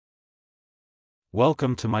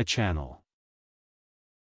Welcome to my channel.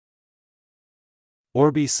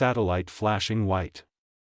 Orbi satellite flashing white.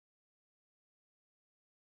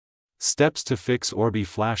 Steps to fix Orbi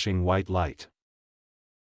flashing white light.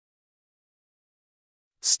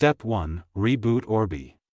 Step 1. Reboot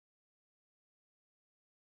Orbi.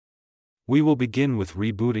 We will begin with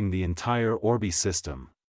rebooting the entire Orbi system.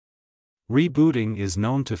 Rebooting is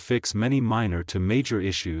known to fix many minor to major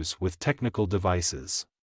issues with technical devices.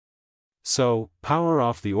 So, power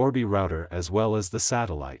off the Orbi router as well as the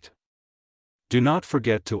satellite. Do not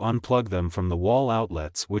forget to unplug them from the wall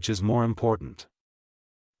outlets, which is more important.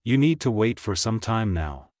 You need to wait for some time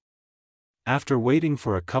now. After waiting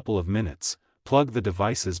for a couple of minutes, plug the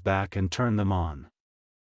devices back and turn them on.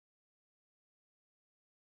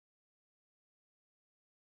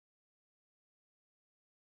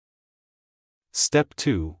 Step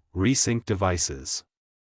 2. Resync devices.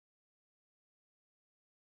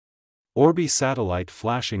 Orbi satellite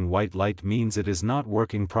flashing white light means it is not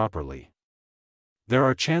working properly. There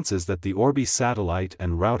are chances that the Orbi satellite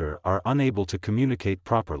and router are unable to communicate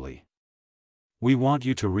properly. We want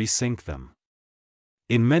you to resync them.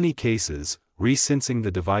 In many cases, resyncing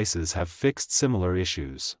the devices have fixed similar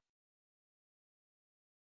issues.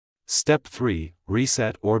 Step 3.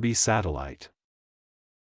 Reset Orbi satellite.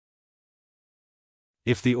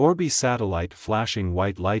 If the Orbi satellite flashing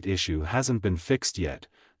white light issue hasn't been fixed yet,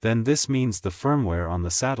 then this means the firmware on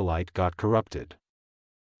the satellite got corrupted.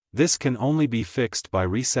 This can only be fixed by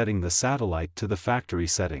resetting the satellite to the factory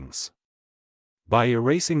settings. By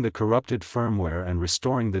erasing the corrupted firmware and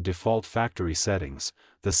restoring the default factory settings,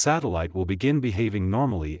 the satellite will begin behaving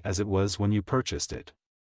normally as it was when you purchased it.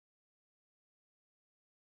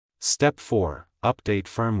 Step 4. Update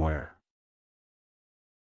firmware.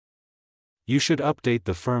 You should update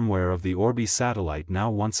the firmware of the Orbi satellite now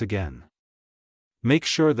once again. Make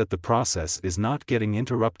sure that the process is not getting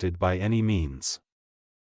interrupted by any means.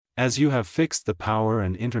 As you have fixed the power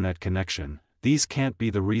and internet connection, these can't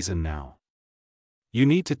be the reason now. You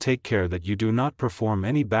need to take care that you do not perform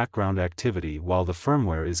any background activity while the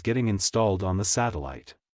firmware is getting installed on the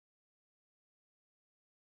satellite.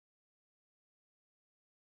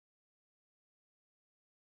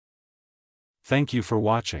 Thank you for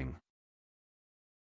watching.